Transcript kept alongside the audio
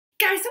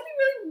Guys, something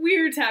really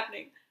weird's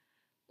happening.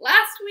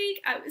 Last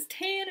week I was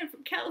tan and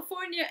from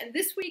California, and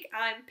this week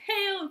I'm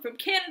pale and from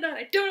Canada, and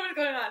I don't know what's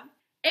going on.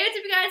 Hey, what's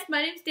up, you guys?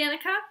 My name's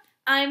Danica.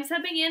 I'm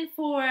subbing in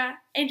for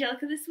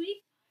Angelica this week.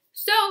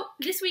 So,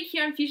 this week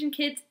here on Fusion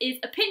Kids is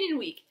Opinion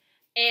Week,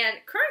 and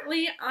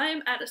currently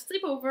I'm at a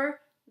sleepover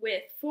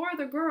with 4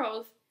 other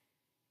girls,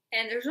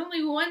 and there's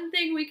only one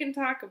thing we can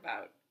talk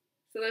about.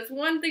 So there's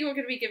one thing we're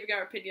going to be giving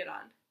our opinion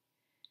on,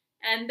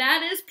 and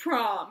that is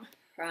prom.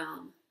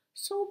 Prom.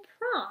 So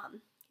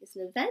prom is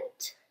an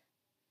event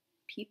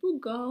people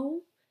go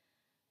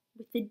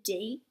with a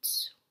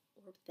date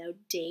or without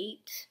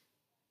date.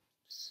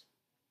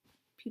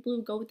 People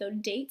who go without a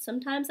date,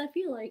 sometimes I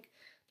feel like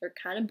they're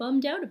kind of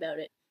bummed out about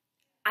it.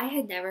 I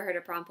had never heard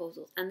of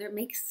promposals, and they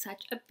make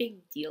such a big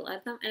deal out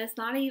of them, and it's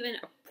not even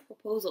a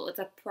proposal, it's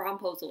a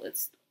promposal.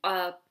 It's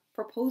a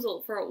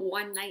proposal for a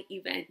one-night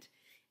event,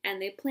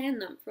 and they plan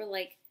them for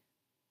like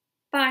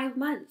 5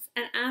 months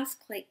and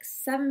ask like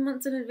 7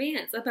 months in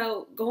advance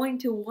about going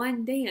to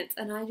one dance,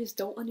 and I just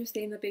don't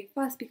understand the big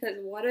fuss, because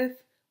what if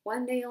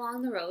one day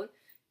along the road,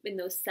 in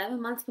those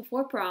 7 months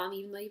before prom,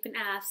 even though you've been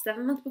asked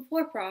 7 months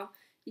before prom,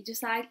 you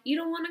decide you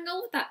don't want to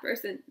go with that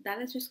person? That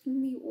is just going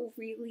to be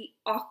really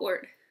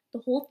awkward. The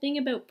whole thing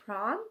about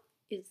prom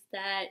is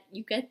that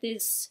you get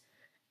this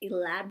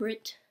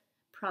elaborate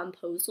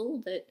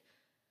promposal that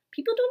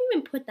people don't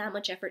even put that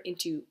much effort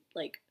into,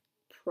 like,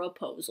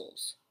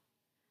 proposals.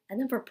 And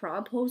then for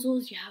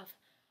promposals, you have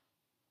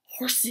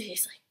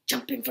horses, like,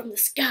 jumping from the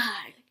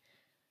sky.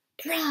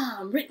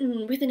 Prom,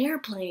 written with an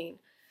airplane.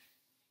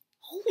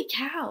 Holy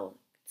cow,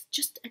 it's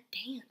just a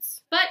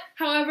dance. But,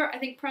 however, I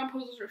think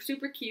promposals are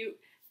super cute,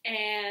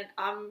 and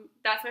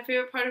that's my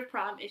favorite part of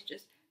prom, is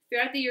just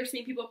throughout the year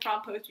seeing people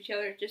prompose to each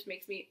other. It just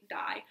makes me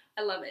die.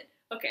 I love it.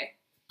 Okay.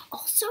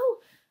 Also,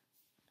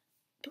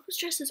 those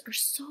dresses are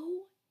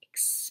so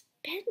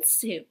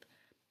expensive.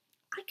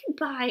 I could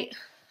buy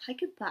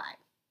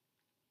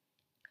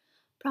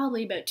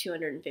probably about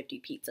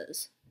 250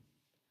 pizzas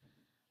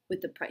with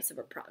the price of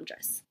a prom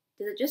dress.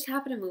 Does it just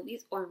happen in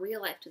movies, or in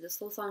real life does the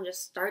slow song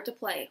just start to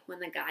play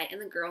when the guy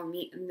and the girl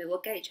meet and they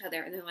look at each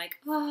other and they're like,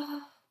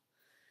 oh.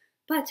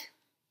 But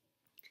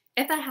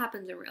if that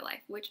happens in real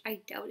life, which I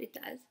doubt it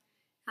does,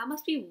 that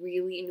must be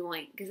really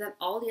annoying, because then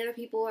all the other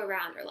people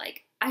around are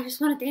like, I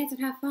just want to dance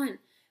and have fun.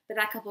 But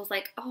that couple's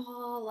like,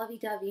 oh,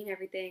 lovey-dovey and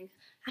everything.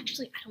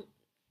 Actually, how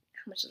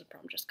much does a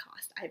prom dress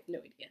cost? I have no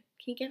idea.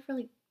 Can you get it for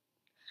like,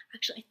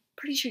 actually, I'm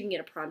pretty sure you can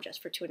get a prom dress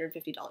for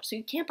 $250. So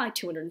you can't buy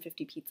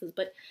 250 pizzas,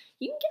 but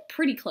you can get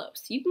pretty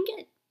close. You can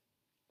get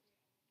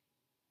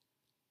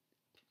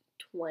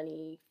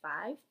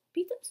 25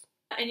 pizzas.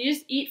 And you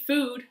just eat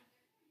food.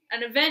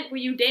 An event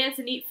where you dance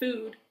and eat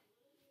food.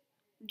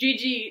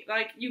 GG,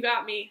 like, you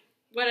got me.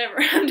 Whatever,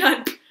 I'm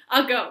done.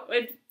 I'll go.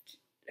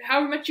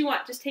 However much you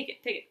want, just take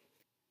it, take it.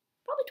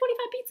 Probably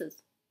 25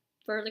 pizzas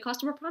for the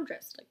cost of a prom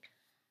dress. Like,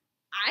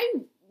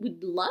 I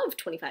would love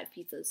 25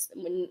 pizzas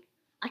when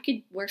I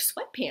could wear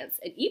sweatpants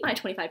and eat my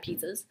 25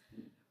 pizzas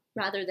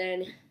rather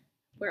than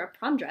wear a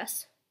prom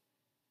dress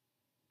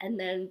and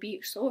then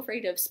be so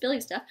afraid of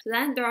spilling stuff. So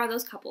then there are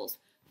those couples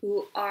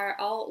who are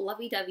all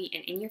lovey-dovey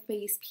and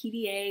in-your-face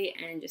PDA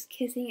and just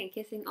kissing and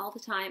kissing all the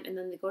time, and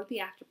then they go to the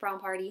after prom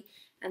party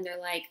and they're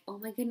like, oh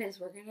my goodness,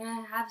 we're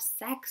gonna have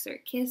sex or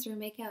kiss or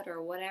make out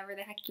or whatever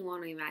the heck you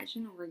want to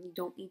imagine, or you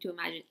don't need to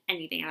imagine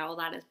anything at all.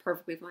 That is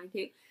perfectly fine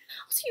too.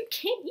 Also, you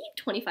can't eat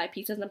 25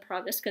 pizzas in a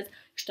prom dress because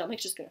your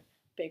stomach's just gonna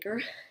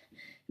bigger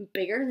and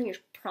bigger, and then your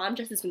prom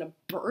dress is gonna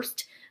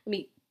burst. I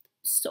mean,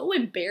 so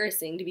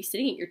embarrassing to be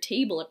sitting at your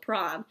table at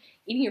prom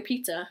eating your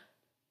pizza.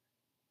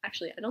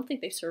 Actually, I don't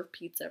think they serve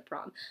pizza at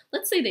prom.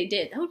 Let's say they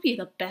did. That would be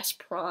the best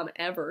prom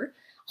ever.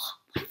 Oh,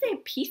 why do they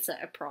have pizza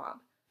at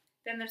prom?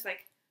 Then there's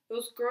like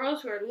those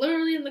girls who are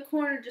literally in the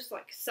corner just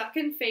like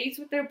sucking face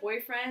with their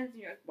boyfriends, and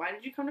you're like, why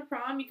did you come to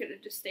prom? You could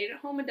have just stayed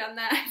at home and done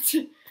that.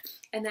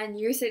 And then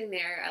you're sitting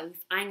there, at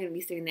least I'm going to be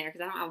sitting there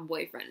because I don't have a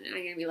boyfriend, and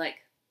I'm going to be like,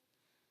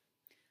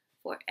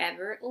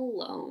 forever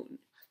alone.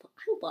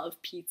 I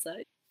love pizza.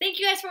 Thank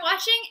you guys for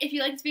watching. If you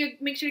like this video,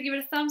 make sure to give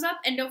it a thumbs up,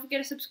 and don't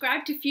forget to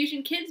subscribe to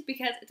Fusion Kids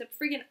because it's a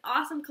freaking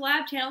awesome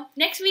collab channel.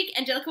 Next week,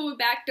 Angelica will be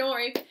back, don't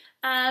worry.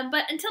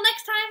 But until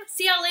next time,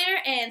 see y'all later,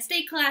 and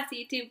stay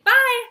classy, too.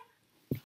 Bye!